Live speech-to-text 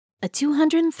A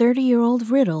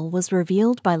 230-year-old riddle was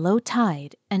revealed by low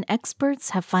tide, and experts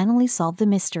have finally solved the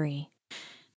mystery.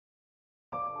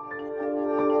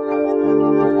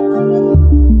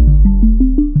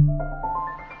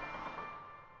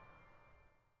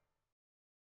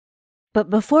 But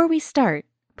before we start,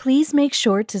 please make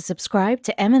sure to subscribe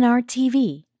to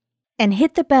m&rtv and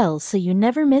hit the bell so you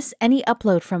never miss any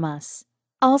upload from us.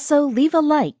 Also, leave a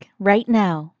like right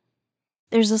now.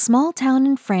 There's a small town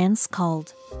in France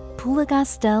called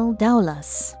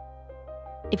Plougastel-Daoulas.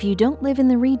 If you don't live in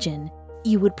the region,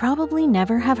 you would probably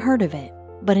never have heard of it.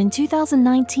 But in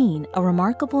 2019, a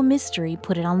remarkable mystery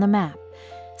put it on the map.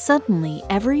 Suddenly,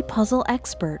 every puzzle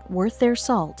expert worth their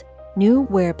salt knew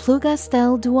where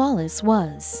Plougastel-Daoulas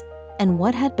was and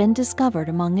what had been discovered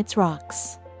among its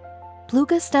rocks.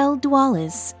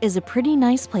 Plougastel-Daoulas is a pretty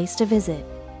nice place to visit.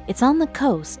 It's on the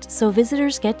coast, so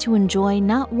visitors get to enjoy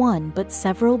not one but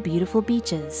several beautiful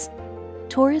beaches.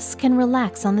 Tourists can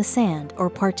relax on the sand or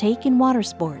partake in water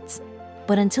sports,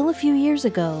 but until a few years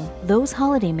ago, those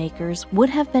holidaymakers would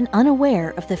have been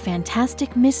unaware of the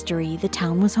fantastic mystery the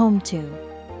town was home to.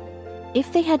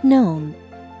 If they had known,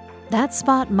 that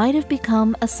spot might have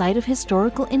become a site of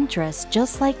historical interest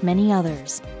just like many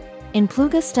others. In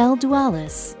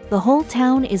Plougastel-Daoulas, the whole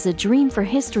town is a dream for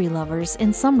history lovers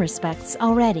in some respects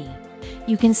already.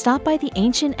 You can stop by the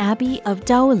ancient abbey of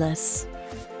Daoulas,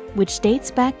 which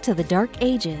dates back to the Dark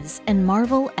Ages, and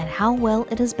marvel at how well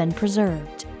it has been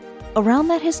preserved. Around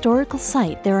that historical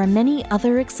site, there are many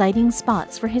other exciting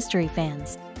spots for history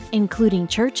fans, including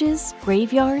churches,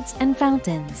 graveyards, and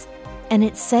fountains. And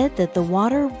it's said that the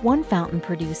water one fountain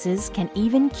produces can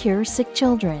even cure sick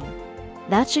children.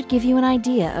 That should give you an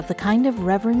idea of the kind of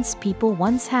reverence people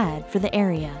once had for the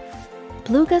area.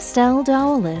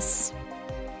 Plougastel-Daoulas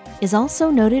is also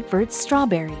noted for its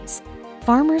strawberries.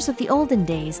 Farmers of the olden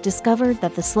days discovered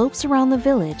that the slopes around the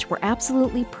village were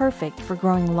absolutely perfect for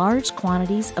growing large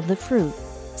quantities of the fruit.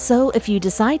 So if you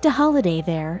decide to holiday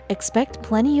there, expect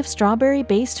plenty of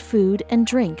strawberry-based food and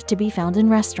drink to be found in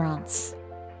restaurants.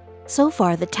 So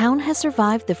far, the town has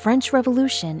survived the French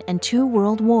Revolution and 2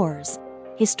 world wars,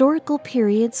 historical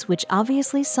periods which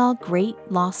obviously saw great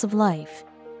loss of life.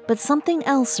 But something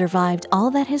else survived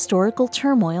all that historical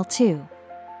turmoil too.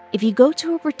 If you go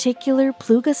to a particular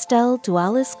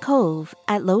Plougastel-Daoulas cove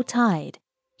at low tide,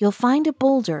 you'll find a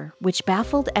boulder which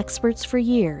baffled experts for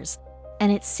years,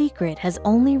 and its secret has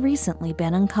only recently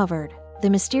been uncovered. The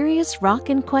mysterious rock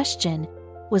in question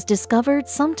was discovered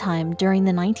sometime during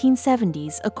the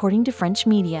 1970s, according to French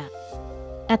media.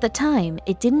 At the time,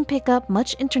 it didn't pick up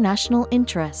much international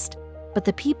interest, but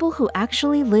the people who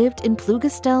actually lived in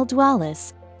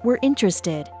Plougastel-Daoulas were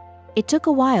interested. It took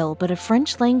a while, but a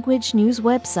French-language news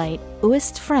website,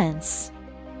 Ouest France,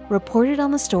 reported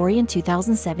on the story in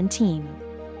 2017.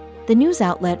 The news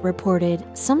outlet reported,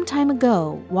 some time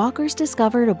ago, walkers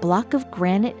discovered a block of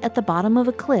granite at the bottom of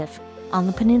a cliff on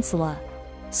the peninsula.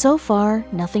 So far,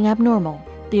 nothing abnormal.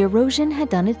 The erosion had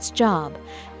done its job.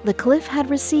 The cliff had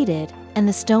receded, and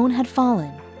the stone had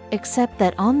fallen, except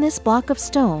that on this block of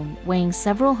stone, weighing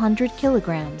several hundred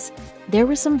kilograms, there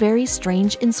were some very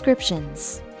strange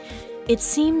inscriptions. It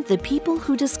seemed the people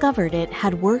who discovered it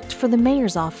had worked for the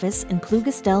mayor's office in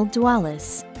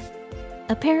Plougastel-Daoulas.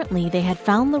 Apparently, they had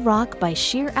found the rock by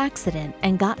sheer accident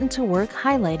and gotten to work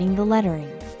highlighting the lettering.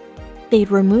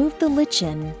 They'd removed the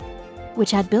lichen,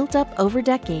 which had built up over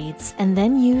decades, and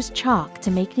then used chalk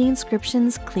to make the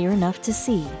inscriptions clear enough to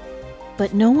see.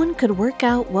 But no one could work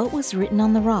out what was written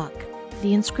on the rock.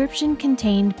 The inscription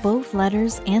contained both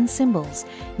letters and symbols,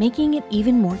 making it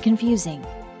even more confusing.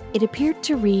 It appeared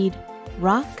to read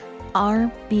Rock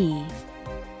R.B.,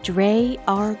 Dre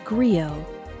R. Grio,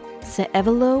 Se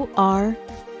Evelo R.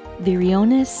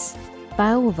 Virionis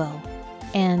Bauvo,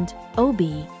 and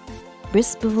Obi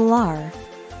Brisbavelar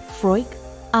Froik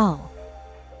Al.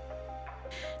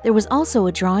 There was also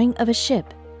a drawing of a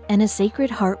ship and a sacred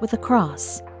heart with a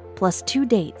cross, plus 2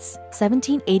 dates,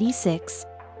 1786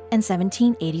 and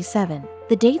 1787.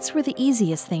 The dates were the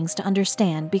easiest things to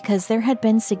understand because there had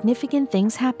been significant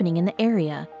things happening in the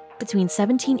area between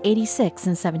 1786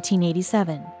 and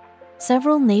 1787.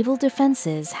 Several naval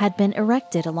defenses had been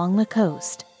erected along the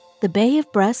coast. The Bay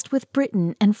of Brest with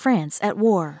Britain and France at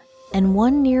war, and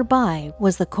one nearby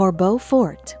was the Corbeau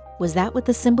Fort. Was that what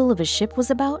the symbol of a ship was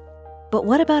about? But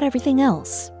what about everything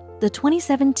else? The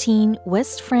 2017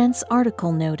 West France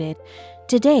article noted,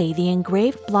 today the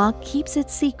engraved block keeps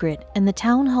its secret and the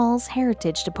town hall's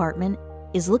heritage department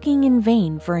is looking in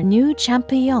vain for a new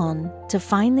champion to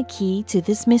find the key to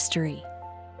this mystery.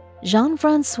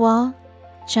 Jean-François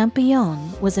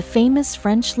Champollion was a famous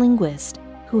French linguist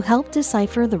who helped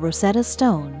decipher the Rosetta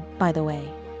Stone, by the way.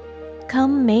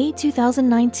 Come May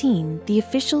 2019, the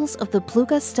officials of the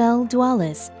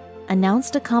Plougastel-Daoulas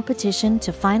announced a competition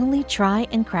to finally try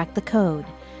and crack the code.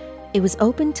 It was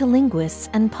open to linguists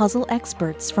and puzzle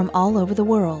experts from all over the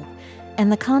world,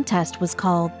 and the contest was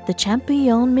called the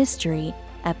Champignon Mystery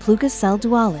at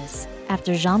Plougastel-Daoulas,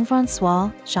 after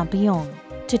Jean-François Champignon.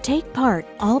 To take part,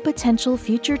 all potential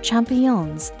future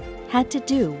champions had to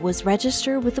do was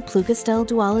register with the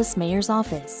Plougastel-Daoulas mayor's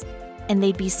office, and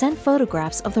they'd be sent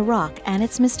photographs of the rock and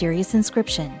its mysterious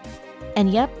inscription. And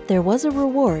yep, there was a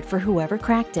reward for whoever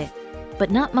cracked it,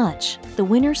 but not much. The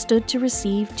winner stood to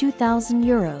receive 2,000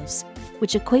 euros,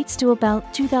 which equates to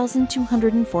about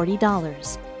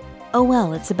 $2,240. Oh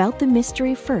well, it's about the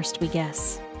mystery first, we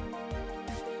guess.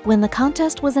 When the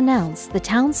contest was announced, the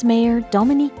town's mayor,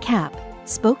 Dominique Cap,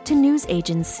 spoke to news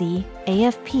agency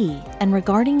AFP, and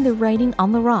regarding the writing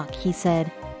on the rock, he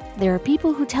said, "There are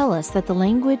people who tell us that the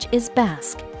language is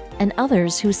Basque, and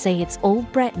others who say it's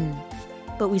Old Breton,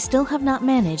 but we still have not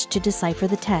managed to decipher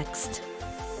the text."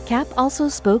 Cap also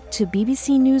spoke to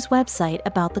BBC News website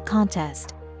about the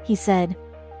contest. He said,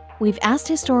 "We've asked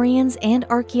historians and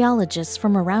archaeologists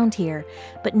from around here,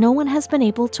 but no one has been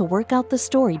able to work out the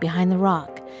story behind the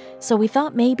rock. So we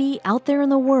thought maybe out there in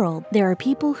the world there are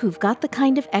people who've got the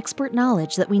kind of expert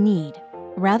knowledge that we need.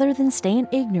 Rather than stay in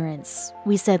ignorance,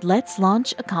 we said let's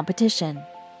launch a competition."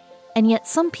 And yet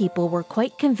some people were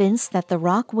quite convinced that the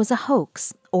rock was a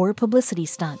hoax or a publicity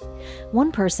stunt.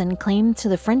 One person claimed to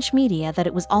the French media that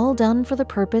it was all done for the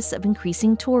purpose of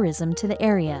increasing tourism to the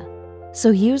area.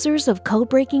 So users of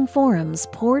code-breaking forums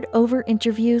poured over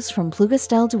interviews from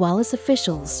Plougastel-Daoulas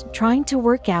officials trying to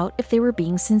work out if they were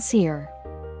being sincere.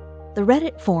 The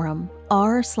Reddit forum,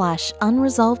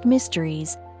 r/unresolved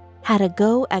mysteries, had a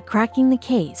go at cracking the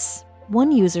case.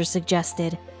 One user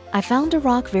suggested, "I found a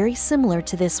rock very similar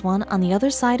to this one on the other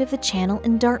side of the channel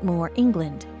in Dartmoor,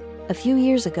 England, a few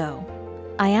years ago.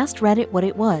 I asked Reddit what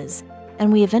it was,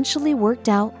 and we eventually worked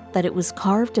out that it was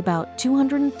carved about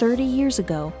 230 years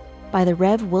ago by the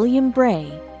Rev. William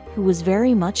Bray, who was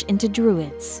very much into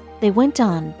Druids." They went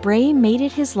on, "Bray made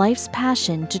it his life's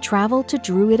passion to travel to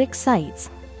Druidic sites,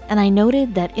 and I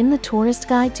noted that in the tourist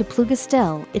guide to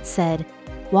Plougastel it said,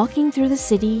 'Walking through the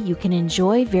city you can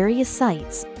enjoy various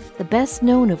sights, the best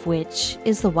known of which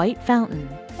is the White Fountain,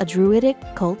 a Druidic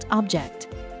cult object.'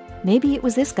 Maybe it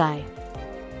was this guy."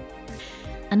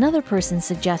 Another person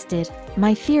suggested,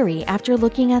 "My theory after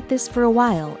looking at this for a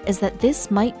while is that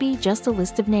this might be just a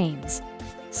list of names.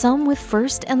 Some with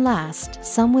first and last,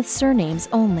 some with surnames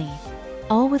only,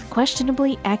 all with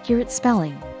questionably accurate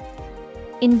spelling.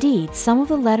 Indeed, some of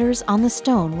the letters on the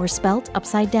stone were spelt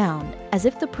upside down, as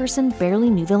if the person barely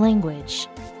knew the language."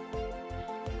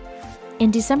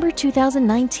 In December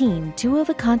 2019, two of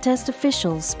the contest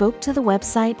officials spoke to the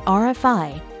website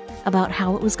RFI about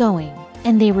how it was going,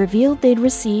 and they revealed they'd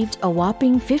received a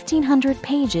whopping 1,500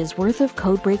 pages worth of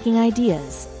code-breaking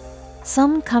ideas,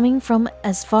 some coming from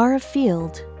as far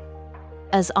afield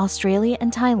as Australia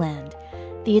and Thailand.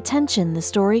 The attention the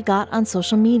story got on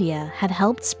social media had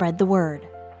helped spread the word.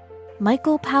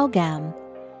 Michael Paugam,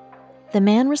 the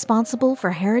man responsible for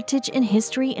heritage and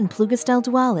history in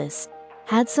Plougastel-Daoulas,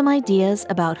 had some ideas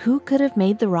about who could have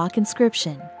made the rock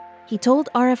inscription. He told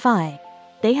RFI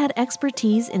they had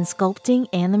expertise in sculpting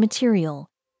and the material.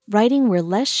 Writing were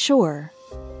less sure.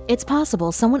 It's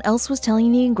possible someone else was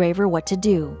telling the engraver what to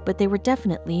do, but they were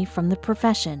definitely from the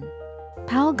profession.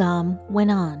 Paugam went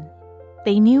on,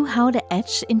 "They knew how to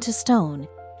etch into stone.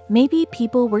 Maybe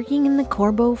people working in the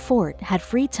Corbeau fort had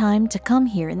free time to come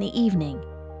here in the evening.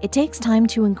 It takes time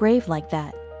to engrave like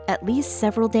that, at least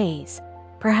several days.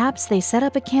 Perhaps they set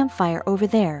up a campfire over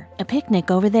there, a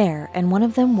picnic over there, and one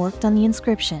of them worked on the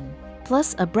inscription."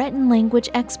 Plus, a Breton language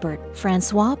expert,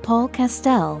 Francois-Paul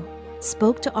Castel,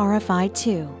 spoke to RFI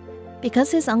too.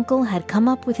 Because his uncle had come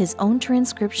up with his own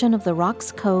transcription of the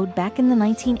rock's code back in the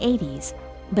 1980s,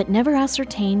 but never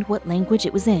ascertained what language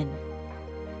it was in.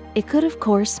 It could, of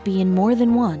course, be in more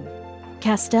than one.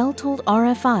 Castel told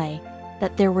RFI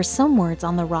that there were some words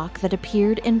on the rock that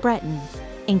appeared in Breton,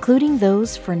 including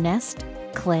those for nest,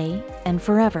 clay, and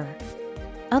forever.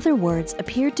 Other words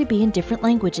appeared to be in different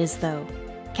languages, though.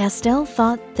 Castel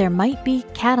thought there might be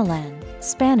Catalan,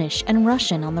 Spanish, and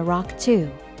Russian on the rock, too.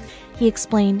 He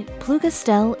explained,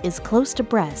 "Plougastel is close to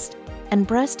Brest, and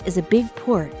Brest is a big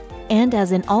port, and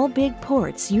as in all big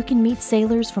ports, you can meet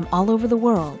sailors from all over the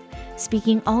world,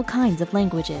 speaking all kinds of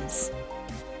languages."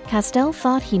 Castel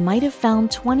thought he might have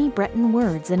found 20 Breton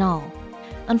words in all.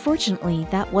 Unfortunately,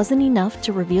 that wasn't enough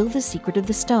to reveal the secret of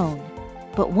the stone,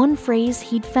 but one phrase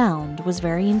he'd found was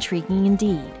very intriguing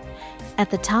indeed. At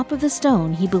the top of the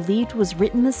stone, he believed was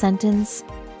written the sentence,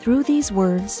 Through these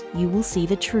words you will see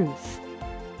the truth.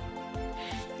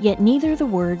 Yet neither the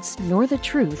words nor the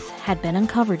truth had been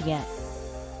uncovered yet.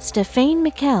 Stéphane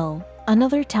Miquel,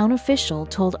 another town official,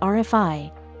 told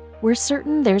RFI, "We're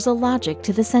certain there's a logic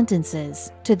to the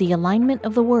sentences, to the alignment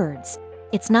of the words.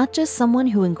 It's not just someone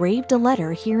who engraved a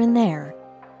letter here and there.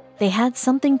 They had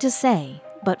something to say,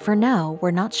 but for now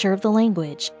we're not sure of the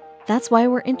language. That's why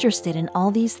we're interested in all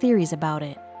these theories about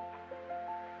it."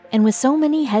 And with so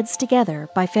many heads together,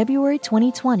 by February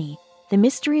 2020, the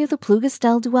mystery of the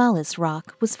Plougastel-Daoulas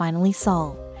rock was finally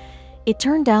solved. It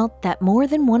turned out that more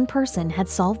than one person had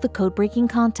solved the code-breaking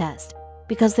contest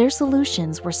because their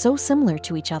solutions were so similar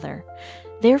to each other.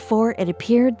 Therefore, it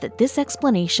appeared that this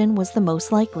explanation was the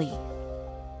most likely.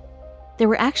 There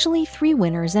were actually 3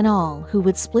 winners in all who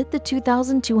would split the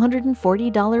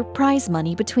 $2,240 prize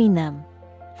money between them.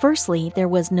 Firstly, there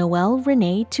was Noël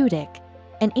René Tudic,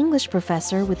 an English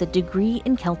professor with a degree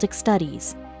in Celtic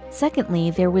studies.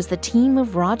 Secondly, there was the team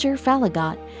of Roger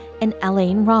Falagot and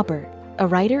Alain Robert, a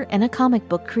writer and a comic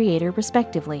book creator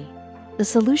respectively. The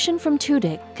solution from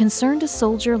Tudic concerned a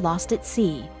soldier lost at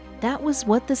sea. That was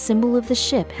what the symbol of the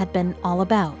ship had been all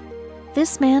about.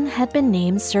 This man had been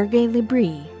named Sergei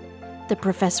Libri, the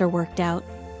professor worked out,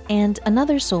 and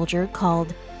another soldier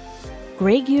called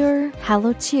Grégoire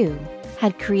Halotiu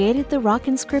had created the rock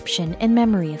inscription in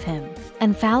memory of him.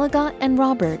 And Falagot and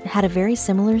Robert had a very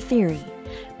similar theory,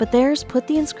 but theirs put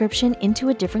the inscription into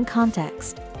a different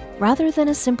context. Rather than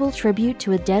a simple tribute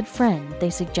to a dead friend, they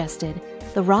suggested,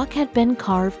 the rock had been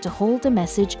carved to hold a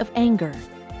message of anger.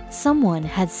 Someone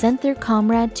had sent their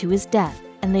comrade to his death,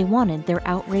 and they wanted their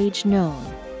outrage known.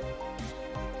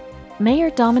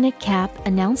 Mayor Dominic Cap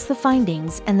announced the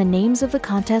findings and the names of the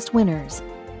contest winners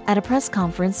at a press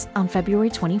conference on February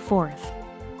 24th.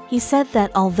 He said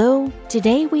that although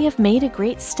today we have made a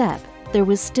great step, there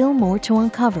was still more to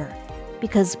uncover,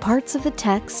 because parts of the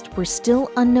text were still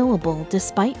unknowable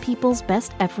despite people's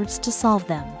best efforts to solve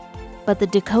them. But the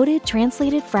decoded,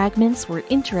 translated fragments were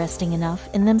interesting enough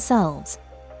in themselves.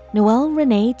 Noël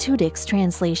René Tudic's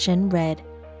translation read,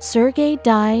 "Sergei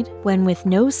died when, with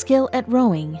no skill at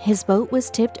rowing, his boat was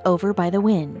tipped over by the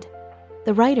wind."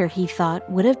 The writer, he thought,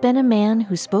 would have been a man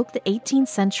who spoke the 18th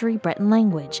century Breton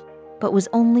language, but was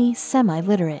only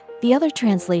semi-literate. The other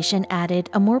translation added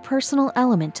a more personal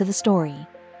element to the story.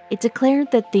 It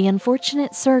declared that the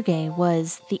unfortunate Sergei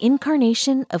was the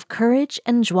incarnation of courage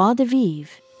and joie de vivre,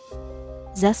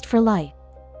 zest for life.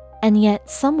 And yet,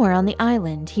 somewhere on the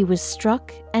island, he was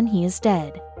struck and he is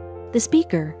dead. The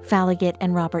speaker, Falagot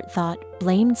and Robert thought,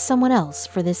 blamed someone else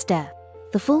for this death.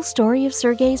 The full story of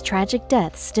Sergei's tragic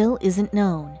death still isn't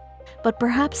known, but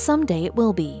perhaps someday it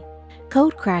will be.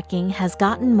 Code cracking has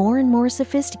gotten more and more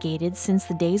sophisticated since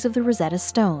the days of the Rosetta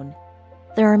Stone.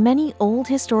 There are many old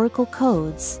historical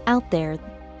codes out there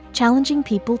challenging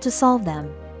people to solve them,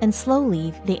 and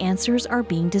slowly the answers are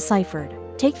being deciphered.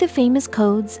 Take the famous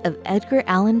codes of Edgar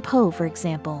Allan Poe, for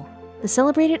example. The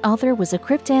celebrated author was a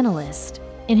cryptanalyst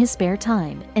in his spare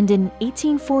time, and in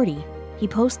 1840, he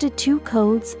posted 2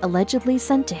 codes allegedly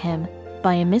sent to him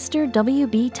by a Mr.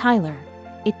 W.B. Tyler.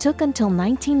 It took until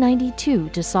 1992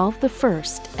 to solve the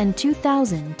first and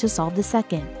 2000 to solve the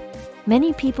second.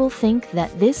 Many people think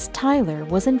that this Tyler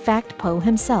was in fact Poe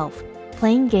himself,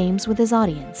 playing games with his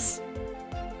audience.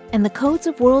 And the codes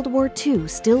of World War II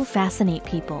still fascinate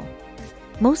people.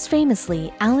 Most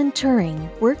famously, Alan Turing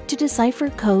worked to decipher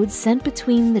codes sent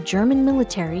between the German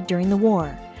military during the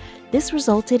war. This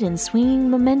resulted in swinging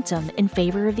momentum in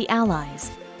favor of the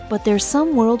Allies, but there's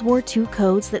some World War II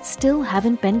codes that still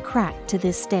haven't been cracked to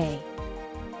this day.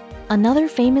 Another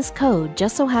famous code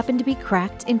just so happened to be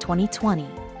cracked in 2020.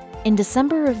 In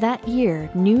December of that year,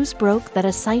 news broke that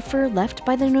a cipher left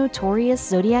by the notorious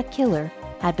Zodiac Killer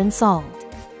had been solved.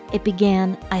 It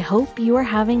began, "I hope you are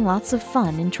having lots of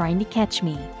fun in trying to catch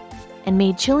me," and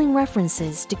made chilling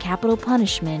references to capital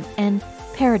punishment and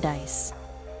paradise.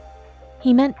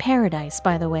 He meant paradise,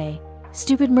 by the way.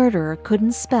 Stupid murderer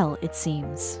couldn't spell, it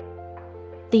seems.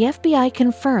 The FBI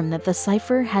confirmed that the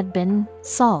cipher had been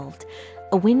solved,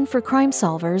 a win for crime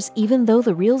solvers even though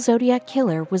the real Zodiac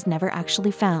Killer was never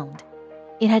actually found.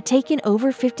 It had taken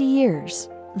over 50 years,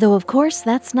 though of course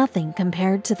that's nothing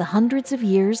compared to the hundreds of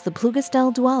years the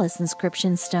Plougastel-Daoulas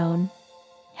inscription stone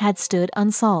had stood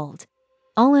unsolved.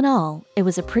 All in all, it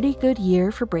was a pretty good year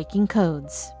for breaking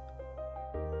codes.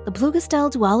 The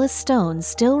Plougastel-Daoulas stone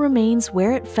still remains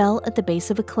where it fell at the base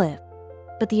of a cliff,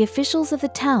 but the officials of the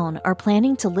town are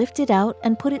planning to lift it out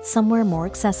and put it somewhere more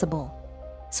accessible.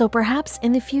 So perhaps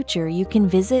in the future you can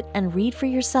visit and read for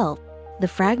yourself the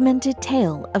fragmented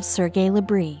tale of Sergei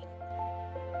Libri.